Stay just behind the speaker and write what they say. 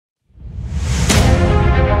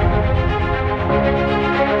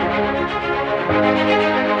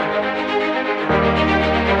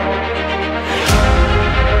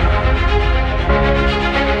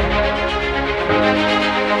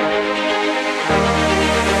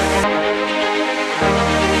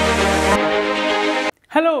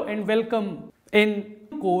and welcome in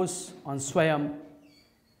course on SWAYAM.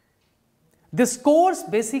 This course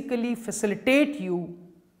basically facilitates you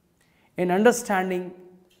in understanding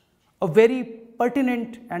a very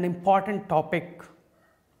pertinent and important topic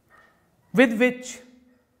with which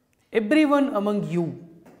everyone among you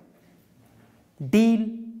deal,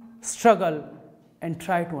 struggle and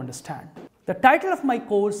try to understand. The title of my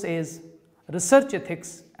course is Research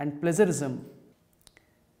Ethics and Plagiarism.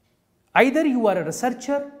 Either you are a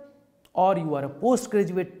researcher or you are a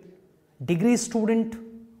postgraduate degree student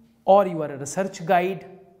or you are a research guide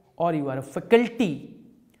or you are a faculty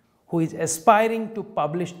who is aspiring to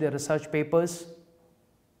publish their research papers.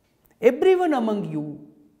 Everyone among you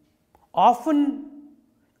often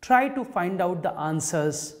try to find out the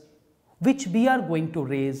answers which we are going to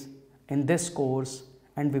raise in this course,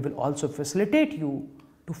 and we will also facilitate you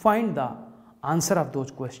to find the answer of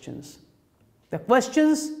those questions. The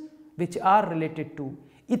questions which are related to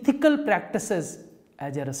ethical practices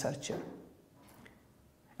as a researcher.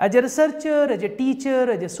 As a researcher, as a teacher,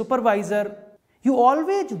 as a supervisor, you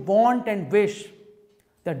always want and wish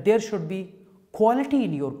that there should be quality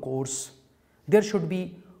in your course, there should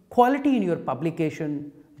be quality in your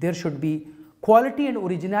publication, there should be quality and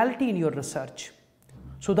originality in your research.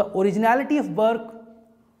 So the originality of work,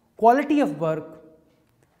 quality of work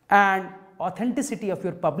and authenticity of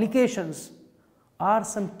your publications are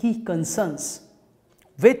some key concerns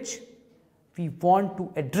which we want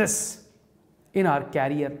to address in our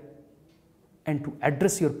career. And to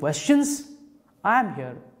address your questions, I am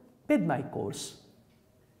here with my course.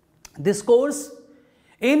 This course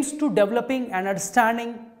aims to developing and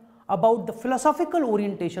understanding about the philosophical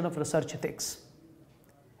orientation of research ethics.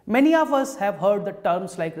 Many of us have heard the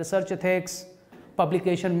terms like research ethics,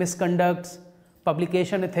 publication misconducts,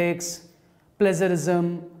 publication ethics,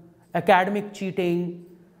 plagiarism, academic cheating,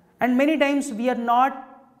 and many times we are not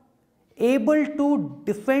able to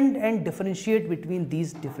defend and differentiate between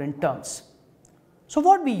these different terms. So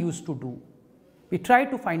what we used to do? We try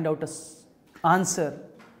to find out an answer,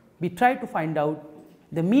 we try to find out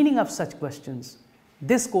the meaning of such questions.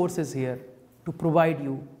 This course is here to provide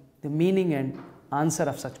you the meaning and answer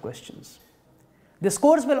of such questions. This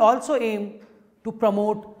course will also aim to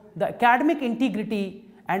promote the academic integrity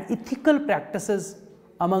and ethical practices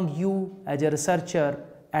among you as a researcher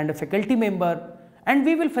and a faculty member, and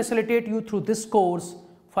we will facilitate you through this course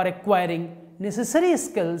for acquiring necessary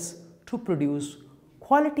skills to produce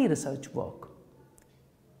quality research work.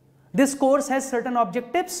 This course has certain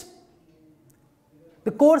objectives.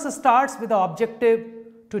 The course starts with the objective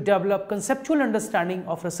to develop conceptual understanding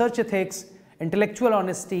of research ethics, intellectual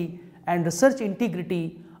honesty and research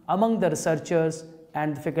integrity among the researchers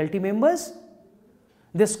and the faculty members.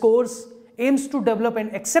 This course aims to develop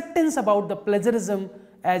an acceptance about the plagiarism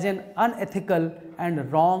as an unethical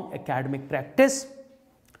and wrong academic practice.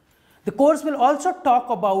 The course will also talk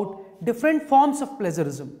about different forms of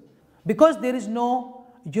plagiarism, because there is no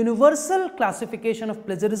universal classification of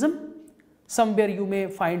plagiarism. Somewhere you may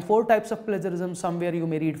find 4 types of plagiarism, somewhere you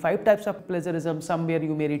may read 5 types of plagiarism, somewhere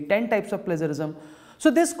you may read 10 types of plagiarism.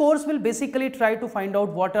 So this course will basically try to find out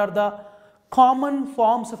what are the common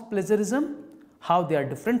forms of plagiarism, how they are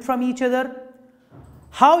different from each other,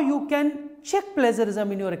 how you can check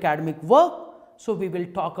plagiarism in your academic work. So we will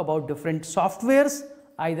talk about different softwares,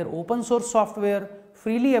 either open source software,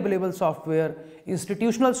 freely available software,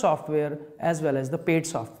 institutional software, as well as the paid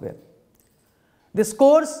software. This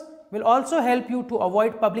course will also help you to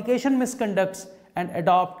avoid publication misconducts and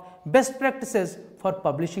adopt best practices for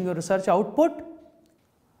publishing your research output.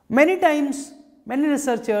 Many times, many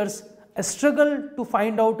researchers struggle to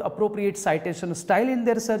find out appropriate citation style in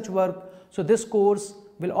their research work. So this course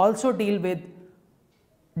will also deal with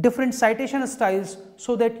different citation styles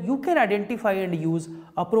so that you can identify and use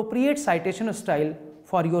appropriate citation style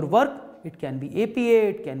for your work. It can be APA,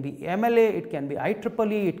 it can be MLA, it can be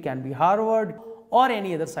IEEE, it can be Harvard or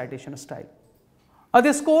any other citation style.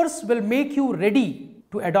 This course will make you ready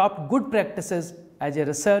to adopt good practices as a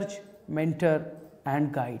research mentor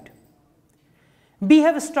and guide. We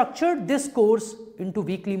have structured this course into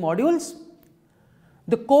weekly modules.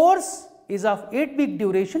 The course is of 8-week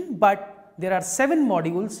duration, but there are 7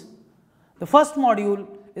 modules. The first module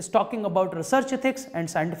is talking about research ethics and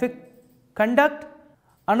scientific conduct.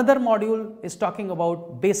 Another module is talking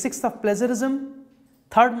about basics of plagiarism.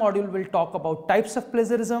 Third module will talk about types of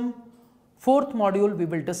plagiarism. Fourth module we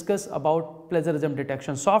will discuss about plagiarism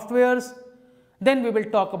detection softwares. Then we will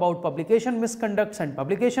talk about publication misconducts and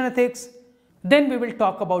publication ethics. Then we will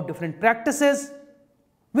talk about different practices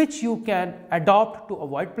which you can adopt to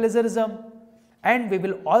avoid plagiarism, and we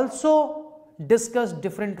will also discuss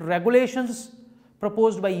different regulations,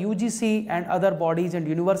 proposed by UGC and other bodies and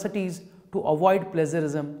universities to avoid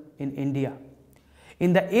plagiarism in India.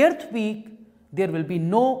 In the 8th week, there will be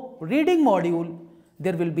no reading module,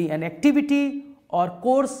 there will be an activity or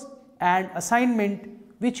course and assignment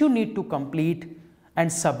which you need to complete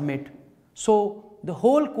and submit. So, the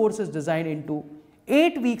whole course is designed into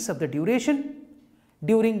 8 weeks of the duration.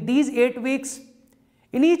 During these 8 weeks,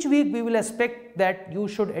 in each week we will expect that you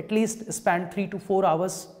should at least spend 3 to 4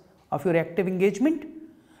 hours of your active engagement.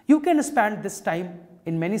 You can spend this time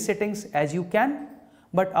in many settings as you can,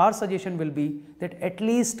 but our suggestion will be that at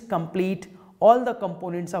least complete all the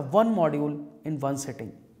components of one module in one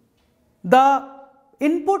sitting. The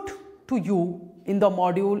input to you in the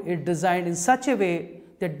module is designed in such a way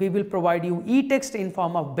that we will provide you e-text in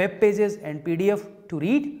form of web pages and PDF to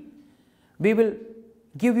read. We will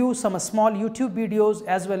give you some small YouTube videos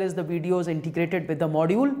as well as the videos integrated with the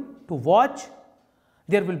module to watch.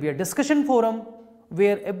 There will be a discussion forum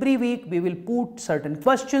where every week we will put certain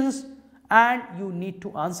questions and you need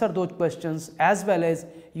to answer those questions as well as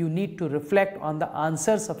you need to reflect on the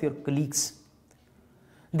answers of your colleagues.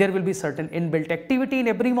 There will be certain inbuilt activity in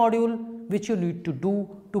every module which you need to do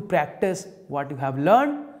to practice what you have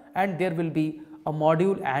learned, and there will be a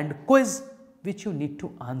module and quiz which you need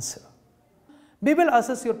to answer. We will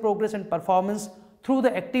assess your progress and performance through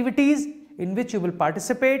the activities in which you will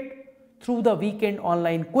participate, through the weekend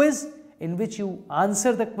online quiz in which you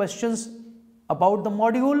answer the questions about the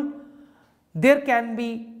module. There can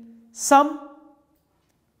be some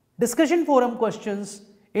discussion forum questions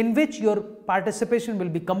in which your participation will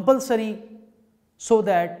be compulsory so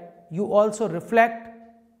that you also reflect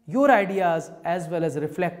your ideas as well as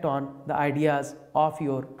reflect on the ideas of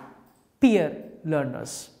your peer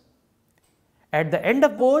learners. At the end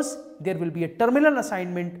of course, there will be a terminal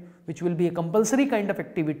assignment which will be a compulsory kind of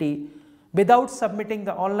activity. Without submitting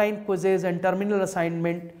the online quizzes and terminal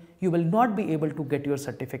assignment, you will not be able to get your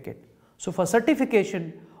certificate. So, for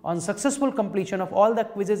certification on successful completion of all the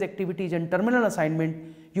quizzes, activities and terminal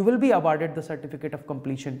assignment, you will be awarded the certificate of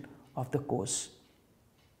completion of the course.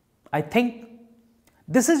 I think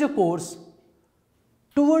this is a course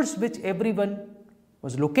towards which everyone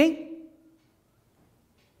was looking.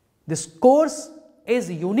 This course is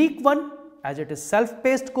a unique one as it is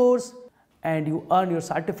self-paced course and you earn your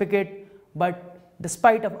certificate, but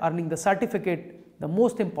despite of earning the certificate, the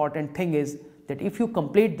most important thing is that if you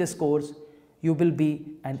complete this course, you will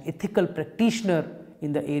be an ethical practitioner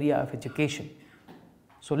in the area of education.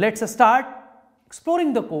 So let's start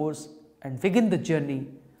exploring the course and begin the journey.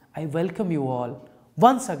 I welcome you all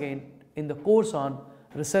once again in the course on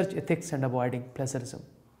Research Ethics and Avoiding Plagiarism.